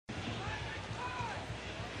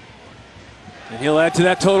And he'll add to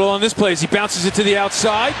that total on this play as he bounces it to the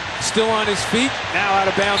outside. Still on his feet, now out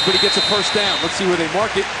of bounds, but he gets a first down. Let's see where they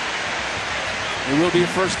mark it. It will be a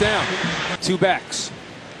first down. Two backs.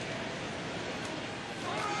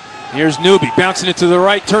 Here's Newby, bouncing it to the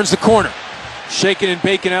right, turns the corner. Shaking and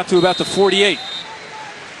baking out to about the 48.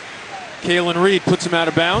 Kalan Reed puts him out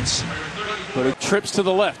of bounds, but it trips to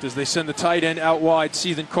the left as they send the tight end out wide,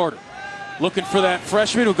 Seethan Carter. Looking for that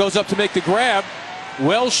freshman who goes up to make the grab.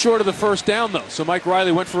 Well short of the first down, though. So Mike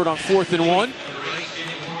Riley went for it on 4th and 1.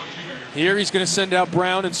 Here he's going to send out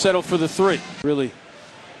Brown and settle for the 3. Really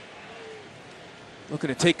looking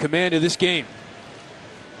to take command of this game.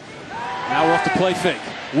 Now we're off the play fake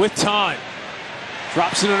with time.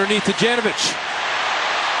 Drops it underneath to Janovich.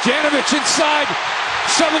 Janovich inside.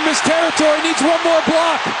 Southern Miss territory, needs one more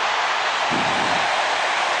block.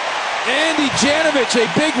 Andy Janovich,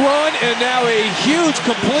 a big run, and now a huge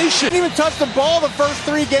completion. Didn't even touch the ball the first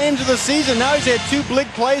 3 games of the season. Now he's had 2 big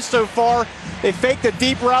plays so far. They fake the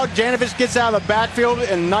deep route. Janovich gets out of the backfield,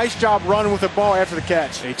 and nice job running with the ball after the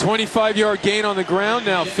catch. A 25-yard gain on the ground,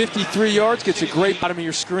 now 53 yards, gets a great bottom of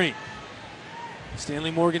your screen.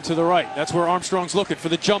 Stanley Morgan to the right. That's where Armstrong's looking for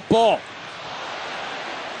the jump ball.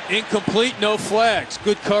 Incomplete, no flags.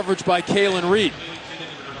 Good coverage by Kalan Reed.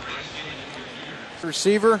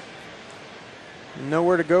 Receiver.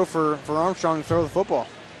 Nowhere to go for Armstrong to throw the football.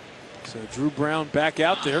 So Drew Brown back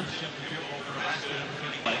out there.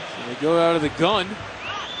 So they go out of the gun.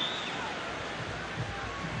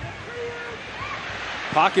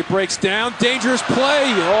 Pocket breaks down. Dangerous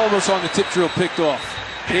play. Almost on the tip drill, picked off.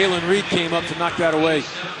 Kalan Reed came up to knock that away.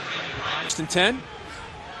 1st and 10.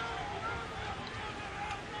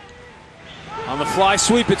 On the fly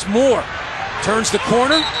sweep, it's Moore. Turns the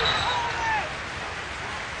corner.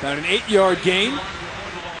 About an 8-yard gain.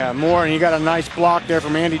 Yeah, Moore, and you got a nice block there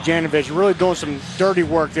from Andy Janovich. Really doing some dirty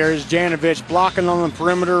work there. Is Janovich blocking on the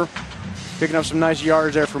perimeter, picking up some nice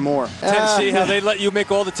yards there for Moore. Tennessee, how they let you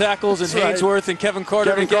make all the tackles, and Hainsworth and Kevin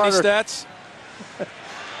Carter didn't get any stats.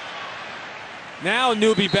 Now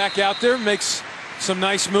Newby back out there, makes some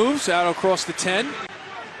nice moves out across the 10.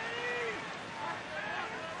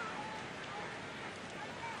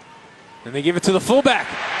 And they give it to the fullback.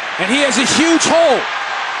 And he has a huge hole.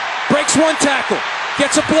 Breaks one tackle.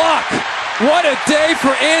 Gets a block. What a day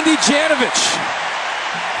for Andy Janovich.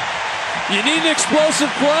 You need an explosive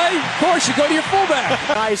play? Of course, you go to your fullback.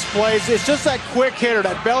 Nice plays. It's just that quick hitter,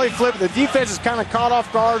 that belly flip. The defense is kind of caught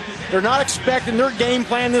off guard. They're not expecting their game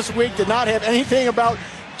plan this week. Did not have anything about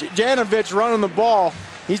Janovich running the ball.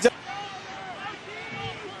 He's done.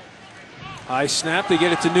 High snap. They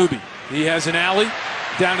get it to Newby. He has an alley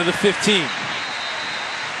down to the 15.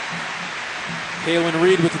 Kalan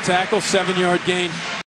Reed with the tackle, 7-yard gain